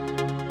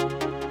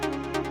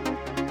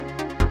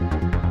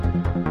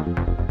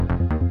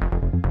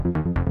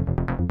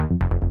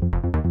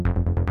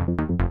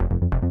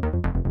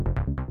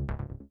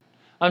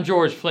I'm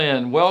George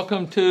Flynn.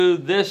 Welcome to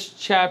this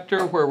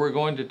chapter where we're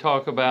going to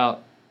talk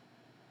about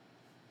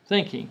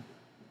thinking.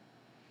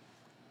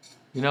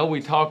 You know,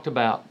 we talked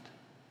about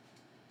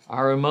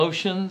our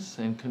emotions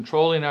and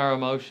controlling our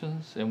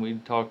emotions, and we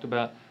talked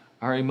about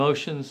our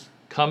emotions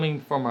coming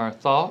from our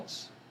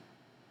thoughts.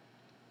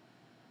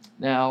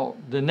 Now,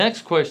 the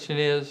next question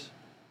is,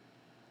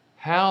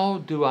 how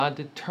do I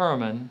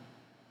determine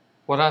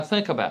what I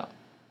think about?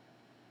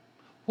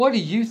 What do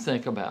you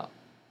think about?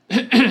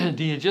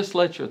 Do you just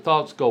let your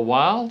thoughts go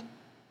wild,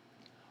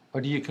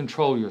 or do you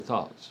control your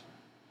thoughts?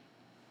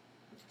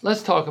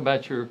 Let's talk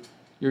about your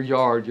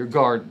yard, your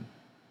garden.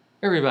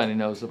 Everybody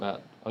knows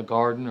about a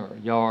garden or a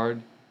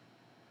yard.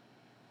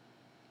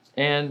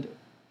 And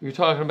you're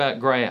talking about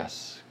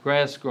grass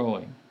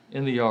growing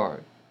in the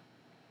yard.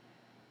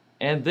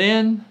 And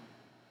then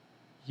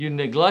you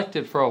neglect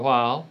it for a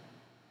while.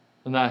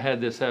 And I had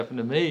this happen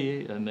to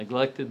me. I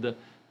neglected the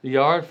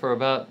yard for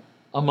about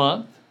a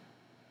month.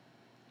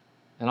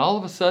 And all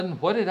of a sudden,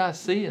 what did I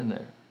see in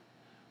there?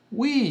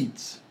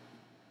 Weeds.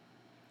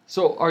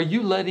 So are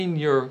you letting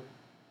your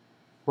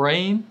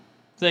brain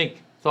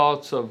think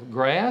thoughts of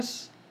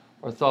grass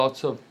or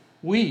thoughts of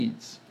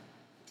weeds?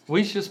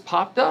 Weeds just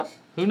popped up.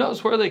 Who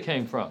knows where they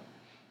came from?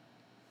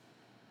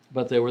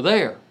 But they were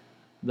there.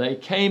 They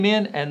came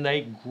in and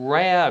they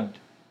grabbed.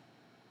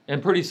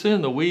 And pretty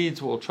soon the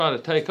weeds will try to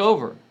take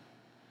over.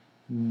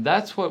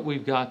 That's what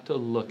we've got to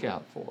look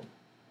out for.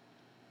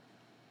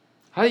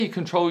 How do you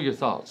control your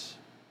thoughts?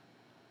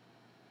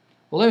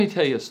 Well, let me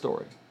tell you a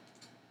story.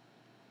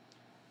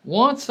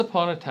 Once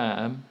upon a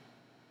time,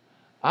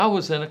 I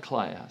was in a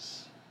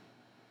class,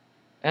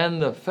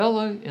 and the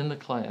fellow in the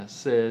class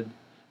said,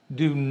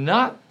 "Do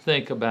not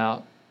think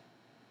about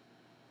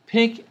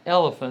pink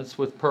elephants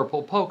with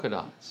purple polka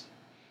dots."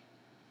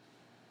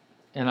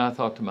 And I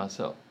thought to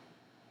myself,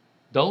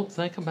 don't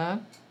think about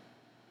it?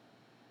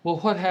 Well,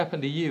 what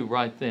happened to you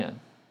right then?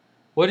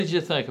 What did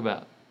you think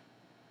about?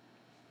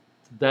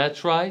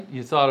 That's right,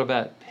 you thought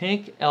about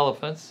pink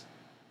elephants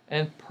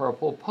and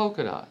purple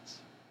polka dots.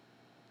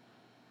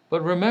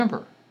 But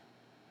remember,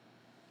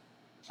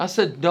 I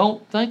said,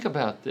 don't think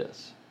about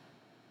this.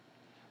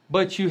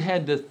 But you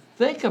had to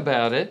think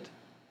about it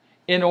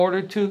in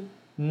order to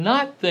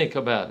not think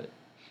about it.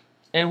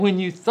 And when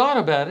you thought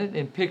about it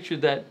and pictured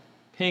that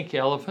pink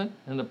elephant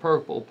and the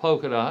purple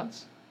polka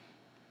dots,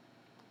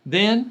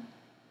 then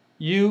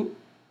you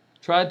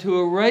tried to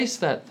erase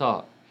that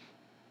thought.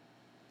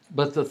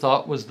 But the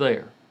thought was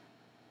there.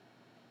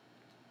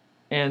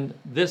 And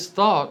this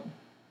thought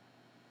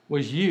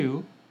was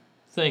you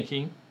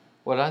thinking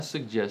what I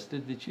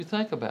suggested that you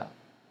think about.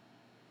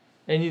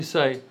 And you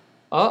say,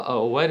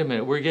 wait a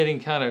minute, we're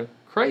getting kind of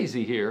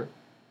crazy here.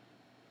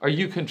 Are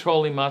you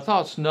controlling my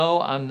thoughts?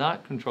 No, I'm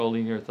not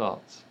controlling your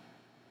thoughts.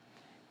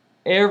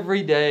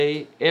 Every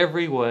day,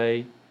 every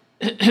way,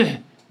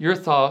 your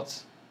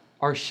thoughts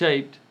are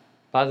shaped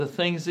by the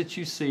things that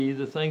you see,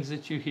 the things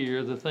that you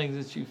hear, the things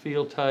that you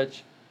feel,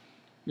 touch.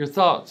 Your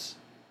thoughts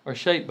are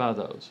shaped by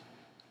those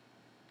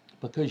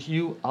because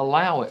you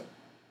allow it.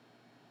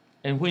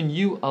 And when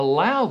you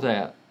allow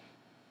that,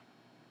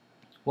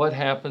 what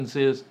happens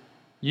is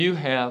you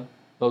have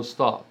those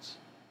thoughts.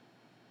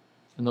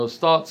 And those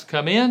thoughts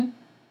come in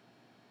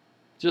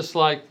just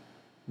like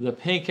the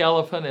pink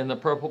elephant and the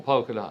purple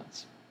polka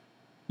dots.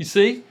 You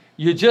see,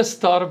 you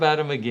just thought about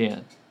them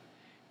again.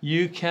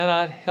 You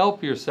cannot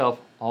help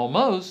yourself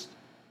almost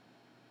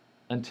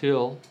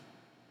until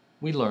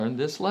we learn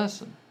this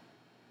lesson.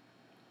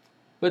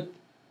 But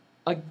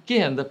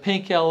again, the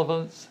pink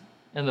elephants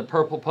and the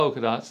purple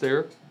polka dots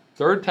there,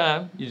 third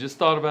time, you just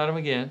thought about them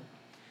again.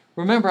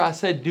 Remember, I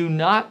said do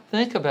not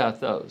think about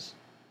those.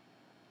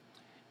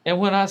 And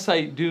when I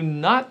say do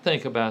not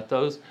think about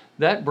those,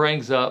 that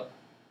brings up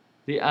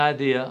the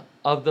idea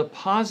of the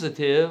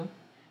positive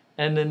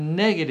and the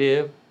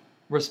negative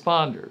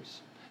responders.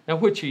 Now,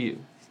 which are you?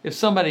 If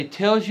somebody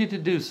tells you to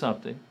do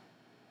something,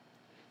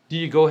 do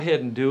you go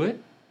ahead and do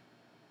it?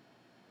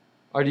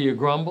 Or do you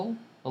grumble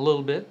a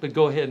little bit, but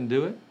go ahead and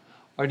do it?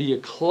 Or do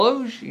you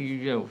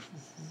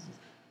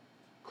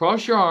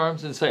cross your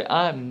arms and say,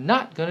 I'm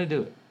not going to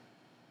do it?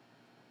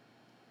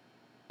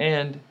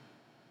 And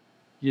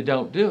you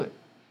don't do it.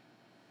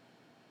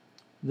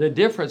 The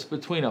difference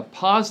between a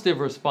positive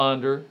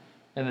responder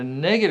and a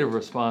negative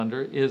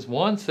responder is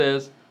one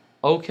says,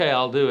 okay,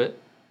 I'll do it.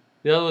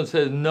 The other one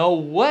says, no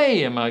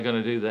way am I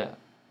going to do that.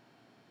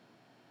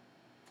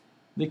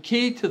 The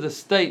key to the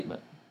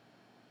statement,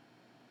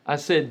 I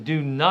said,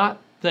 do not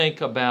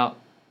think about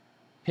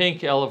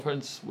pink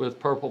elephants with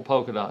purple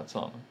polka dots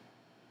on them.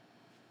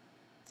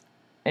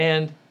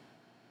 And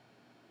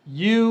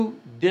you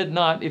did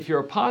not, if you're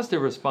a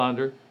positive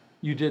responder,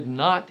 you did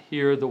not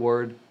hear the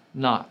word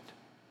not.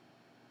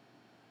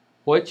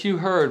 What you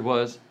heard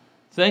was,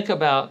 think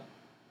about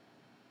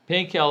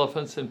pink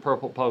elephants and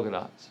purple polka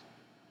dots.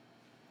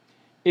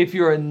 If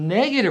you're a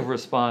negative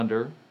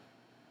responder,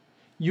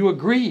 you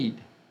agreed.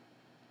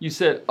 You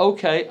said,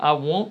 okay, I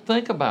won't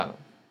think about them.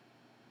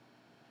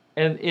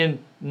 And in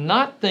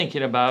not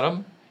thinking about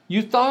them,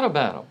 you thought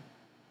about them.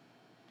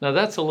 Now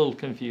that's a little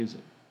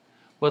confusing.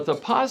 But the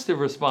positive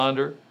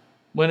responder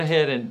went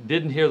ahead and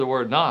didn't hear the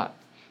word not.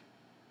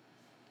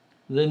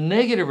 The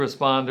negative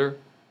responder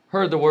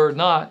heard the word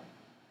not,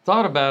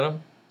 thought about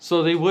them,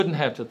 so they wouldn't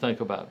have to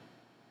think about them.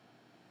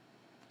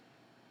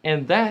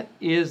 And that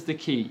is the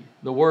key,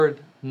 the word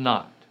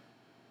not.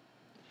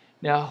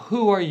 Now,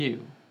 who are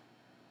you?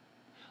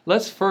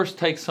 Let's first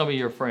take some of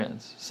your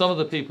friends, some of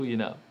the people you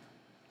know.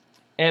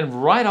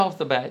 And right off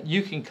the bat,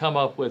 you can come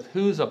up with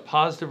who's a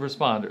positive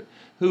responder.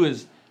 Who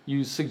is,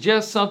 you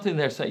suggest something,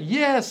 they're saying,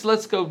 yes,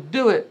 let's go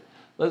do it.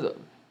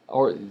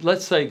 Or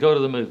let's say, go to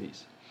the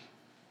movies.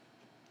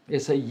 They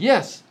say,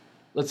 yes,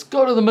 let's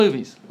go to the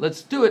movies.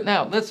 Let's do it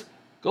now. Let's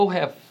go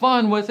have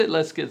fun with it.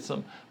 Let's get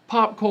some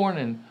popcorn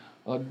and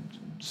a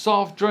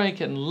soft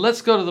drink and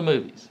let's go to the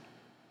movies.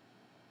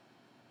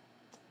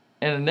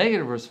 And a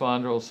negative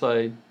responder will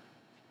say,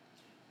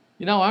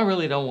 you know, I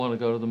really don't want to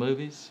go to the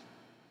movies.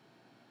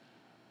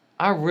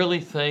 I really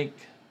think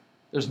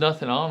there's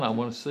nothing on I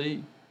want to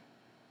see.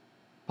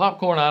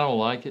 Popcorn, I don't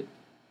like it.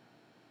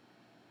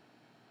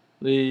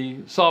 The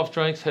soft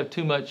drinks have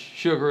too much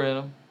sugar in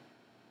them.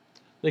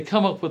 They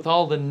come up with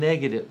all the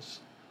negatives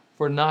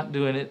for not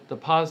doing it. The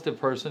positive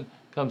person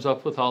comes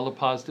up with all the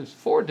positives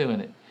for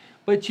doing it.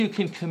 But you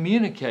can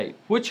communicate.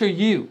 Which are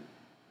you?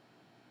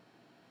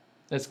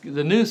 That's,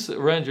 the noose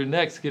around your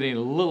neck's getting a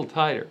little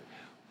tighter.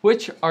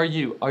 Which are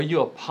you? Are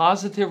you a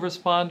positive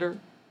responder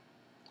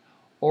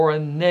or a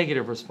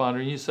negative responder?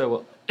 And you say,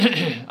 well,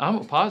 I'm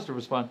a positive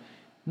responder.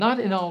 Not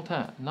in all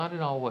time, not in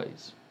all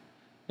ways.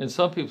 And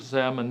some people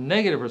say, I'm a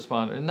negative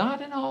responder.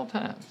 Not in all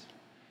times.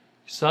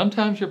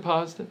 Sometimes you're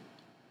positive.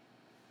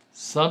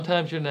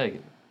 Sometimes you're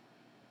negative.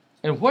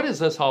 And what is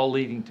this all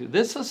leading to?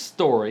 This is a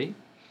story.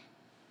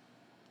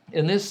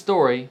 And this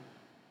story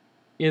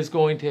is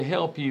going to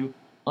help you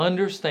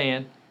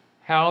understand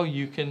how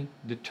you can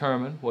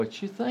determine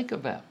what you think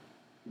about.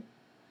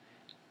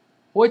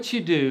 What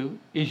you do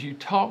is you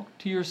talk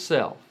to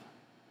yourself.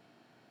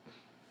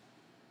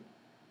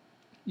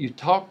 You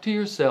talk to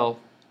yourself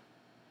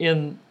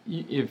in,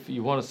 if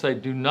you want to say,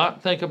 do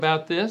not think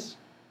about this.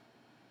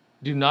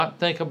 Do not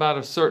think about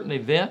a certain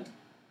event.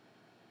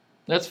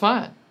 That's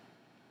fine.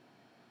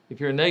 If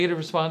you're a negative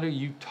responder,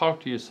 you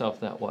talk to yourself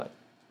that way.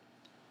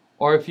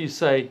 Or if you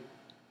say,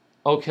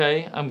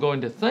 okay, I'm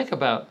going to think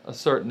about a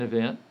certain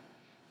event,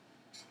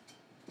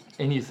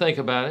 and you think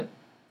about it,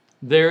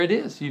 there it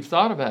is. You've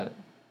thought about it.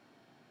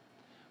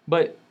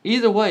 But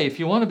either way, if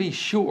you want to be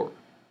sure,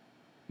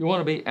 you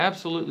want to be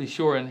absolutely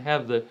sure and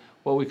have the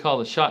what we call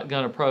the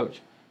shotgun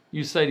approach,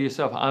 you say to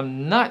yourself,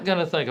 I'm not going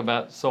to think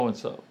about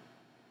so-and-so.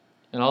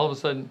 And all of a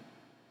sudden,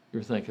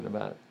 you're thinking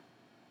about it.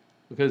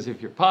 Because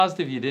if you're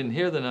positive, you didn't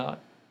hear the not.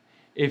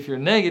 If you're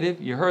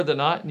negative, you heard the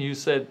not and you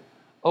said,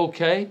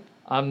 okay,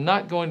 I'm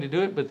not going to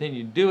do it, but then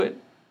you do it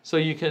so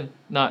you can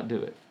not do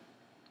it.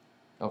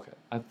 Okay,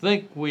 I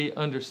think we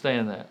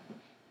understand that.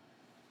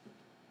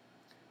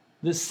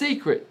 The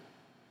secret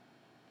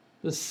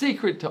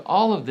to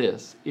all of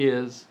this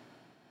is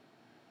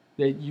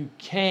that you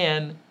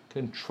can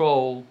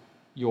control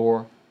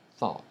your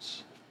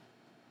thoughts.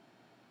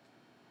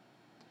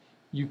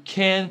 You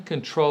can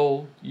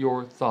control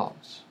your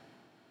thoughts.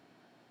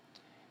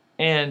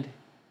 And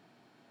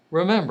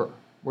remember,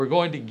 we're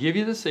going to give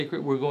you the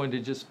secret. We're going to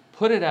just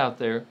put it out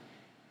there.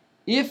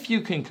 If you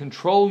can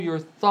control your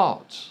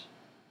thoughts,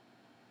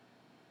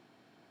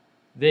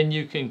 then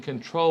you can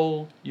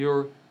control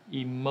your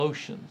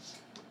emotions.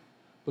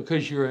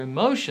 Because your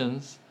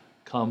emotions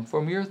come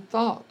from your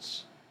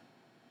thoughts.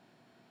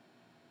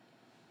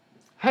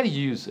 How do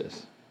you use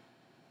this?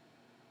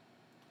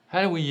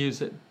 How do we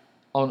use it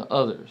on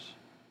others?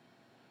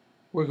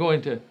 We're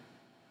going to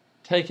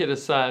take it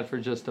aside for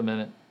just a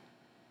minute.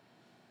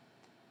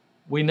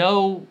 We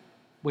know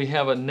we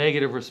have a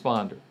negative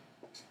responder.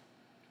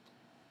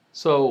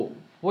 So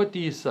what do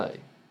you say?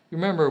 You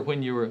remember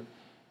when you were,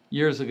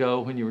 years ago,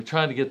 when you were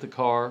trying to get the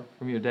car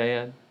from your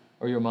dad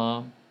or your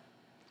mom?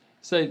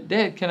 Say,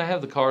 Dad, can I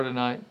have the car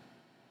tonight?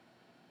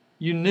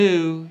 You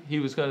knew he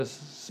was going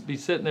to be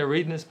sitting there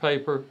reading his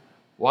paper,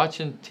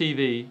 watching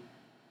TV,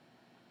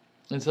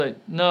 and say,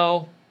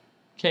 no,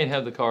 can't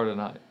have the car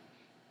tonight.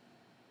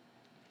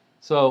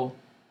 So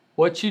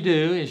what you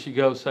do is you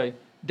go say,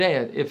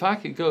 Dad, if I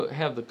could go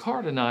have the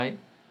car tonight,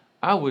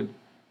 I would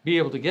be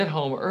able to get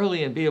home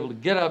early and be able to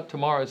get up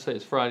tomorrow, say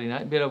it's Friday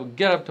night, be able to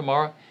get up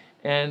tomorrow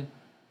and,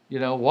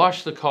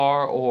 wash the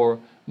car or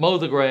mow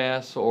the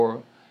grass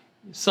or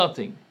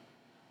something.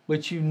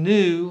 But you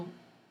knew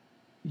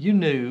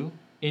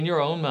in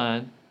your own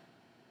mind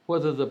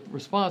whether the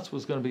response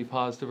was going to be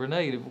positive or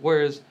negative.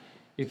 Whereas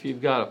if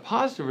you've got a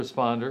positive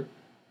responder,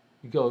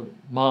 you go,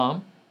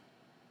 Mom,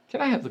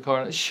 can I have the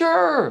car?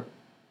 Sure,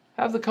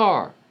 have the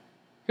car.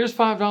 Here's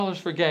 $5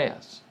 for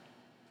gas.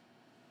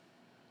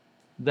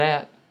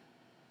 That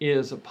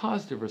is a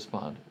positive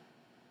responder.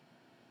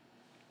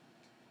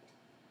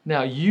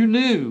 Now, you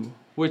knew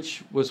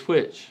which was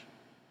which.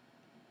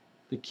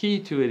 The key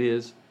to it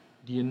is,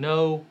 do you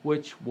know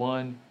which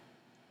one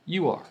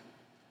you are?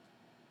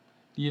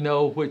 Do you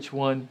know which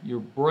one your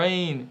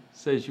brain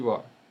says you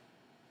are?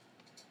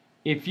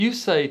 If you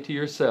say to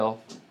yourself,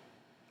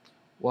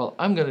 well,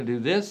 I'm going to do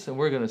this, and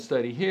we're going to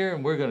study here,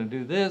 and we're going to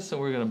do this, and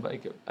we're going to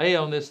make an A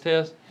on this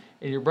test,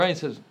 and your brain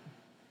says,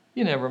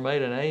 you never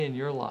made an A in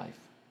your life.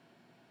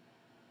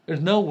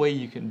 There's no way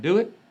you can do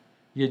it.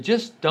 You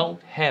just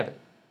don't have it.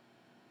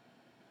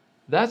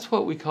 That's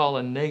what we call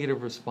a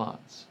negative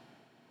response,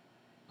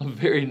 a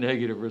very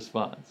negative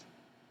response.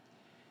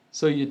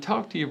 So you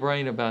talk to your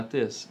brain about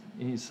this,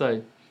 and you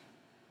say,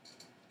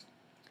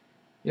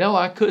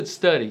 I could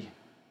study,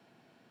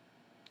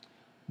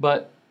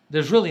 but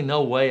there's really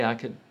no way I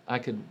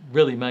could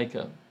really make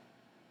an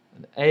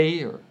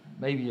A or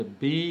maybe a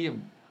B.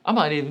 I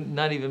might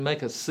not even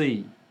make a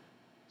C.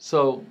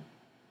 So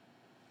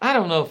I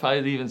don't know if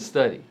I'd even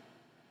study.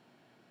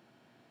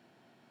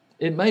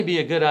 It may be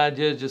a good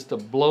idea just to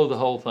blow the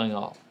whole thing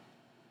off.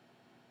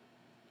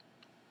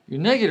 Your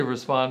negative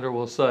responder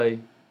will say,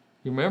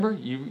 you remember,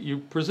 you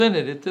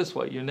presented it this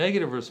way. Your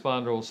negative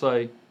responder will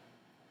say,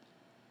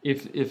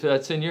 if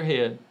that's in your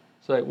head,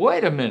 say,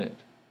 wait a minute.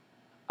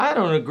 I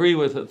don't agree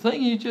with the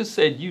thing you just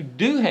said. You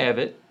do have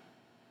it.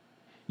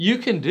 You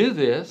can do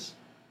this.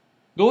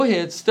 Go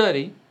ahead,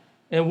 study,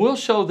 and we'll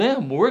show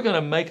them we're going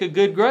to make a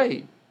good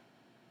grade.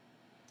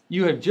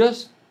 You have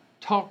just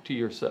talked to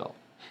yourself.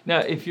 Now,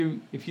 if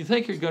you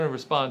think you're going to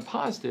respond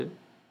positive,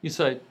 you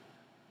say,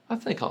 I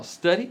think I'll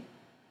study.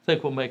 I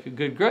think we'll make a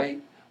good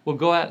grade. We'll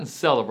go out and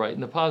celebrate.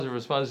 And the positive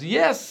response is,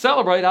 yes,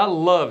 celebrate. I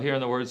love hearing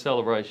the word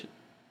celebration.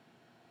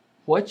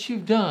 What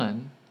you've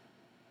done,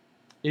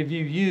 if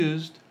you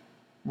used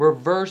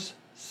reverse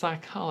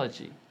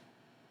psychology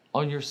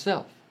on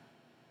yourself,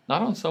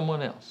 not on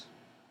someone else,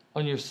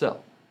 on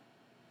yourself.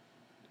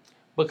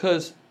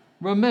 Because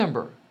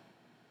remember,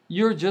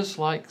 you're just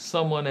like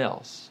someone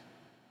else.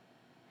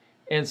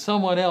 And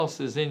someone else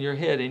is in your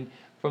head. And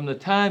from the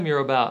time you're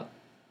about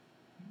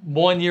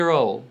 1 year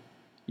old,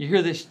 you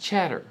hear this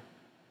chatter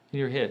in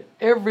your head.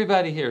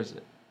 Everybody hears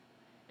it.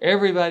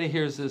 Everybody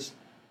hears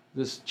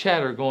this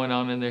chatter going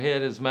on in their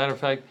head. As a matter of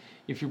fact,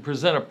 if you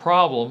present a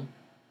problem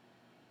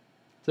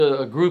to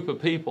a group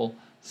of people,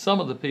 some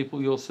of the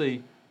people you'll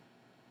see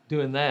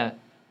doing that,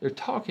 they're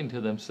talking to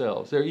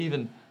themselves. They're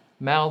even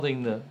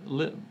mouthing the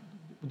lip.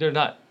 They're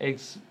not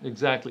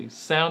exactly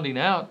sounding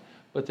out,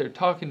 but they're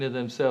talking to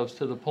themselves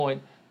to the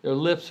point their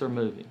lips are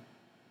moving.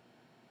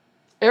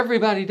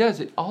 Everybody does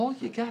it. All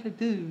you got to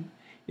do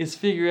is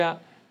figure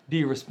out, do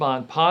you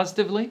respond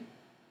positively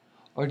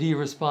or do you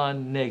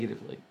respond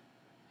negatively?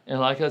 And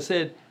like I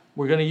said,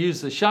 we're going to use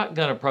the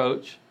shotgun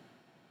approach.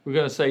 We're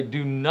going to say,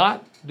 do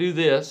not do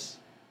this.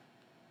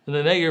 And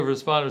the negative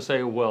responders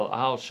say, well,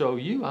 I'll show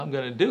you. I'm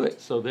going to do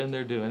it. So then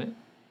they're doing it.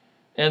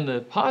 And the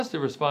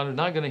positive responder is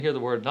not going to hear the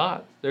word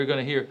not. They're going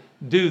to hear,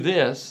 do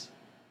this.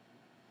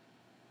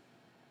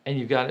 And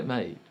you've got it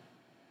made.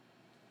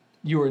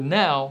 You are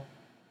now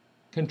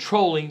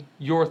controlling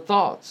your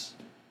thoughts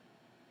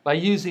by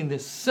using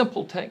this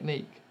simple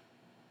technique.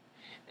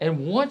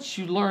 And once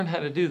you learn how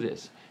to do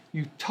this,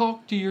 you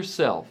talk to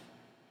yourself.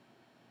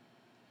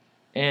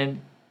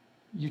 And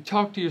you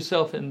talk to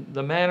yourself in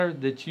the manner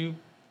that you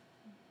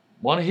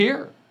want to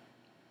hear.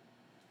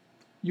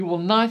 You will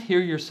not hear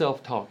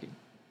yourself talking.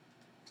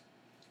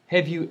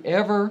 Have you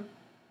ever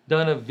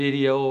done a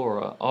video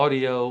or an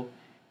audio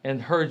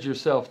and heard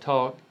yourself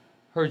talk,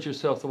 heard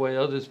yourself the way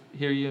others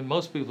hear you? And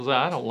most people say,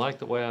 I don't like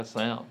the way I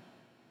sound.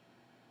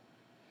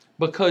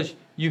 Because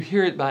you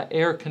hear it by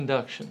air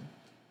conduction.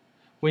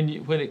 When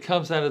it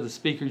comes out of the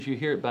speakers, you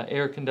hear it by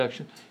air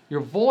conduction.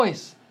 Your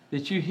voice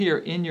that you hear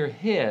in your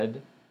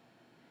head,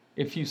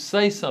 if you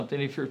say something,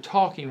 if you're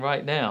talking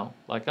right now,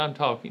 like I'm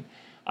talking,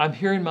 I'm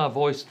hearing my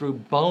voice through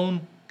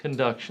bone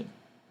conduction.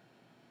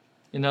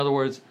 In other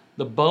words,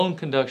 the bone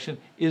conduction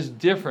is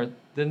different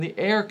than the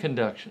air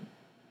conduction.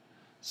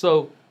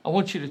 So I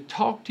want you to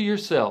talk to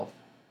yourself,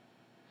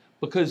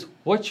 because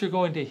what you're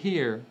going to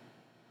hear,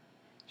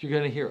 you're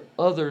going to hear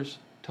others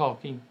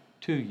talking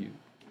to you.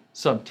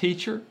 Some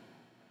teacher,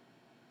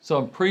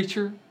 some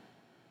preacher,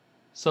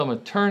 some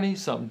attorney,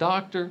 some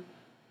doctor,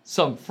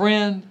 some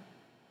friend,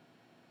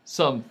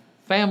 some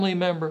family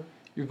member.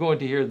 You're going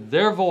to hear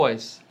their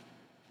voice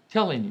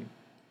telling you,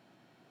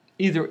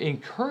 either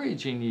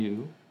encouraging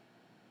you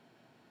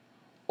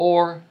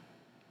or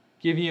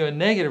giving you a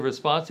negative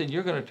response, and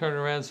you're going to turn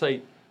around and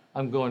say,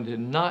 I'm going to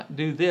not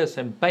do this,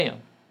 and bam,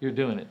 you're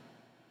doing it.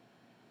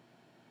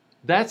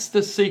 That's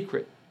the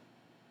secret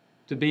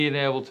to being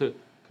able to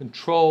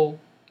control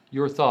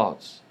your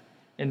thoughts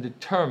and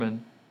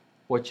determine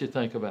what you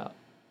think about.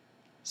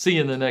 See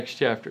you in the next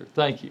chapter.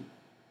 Thank you.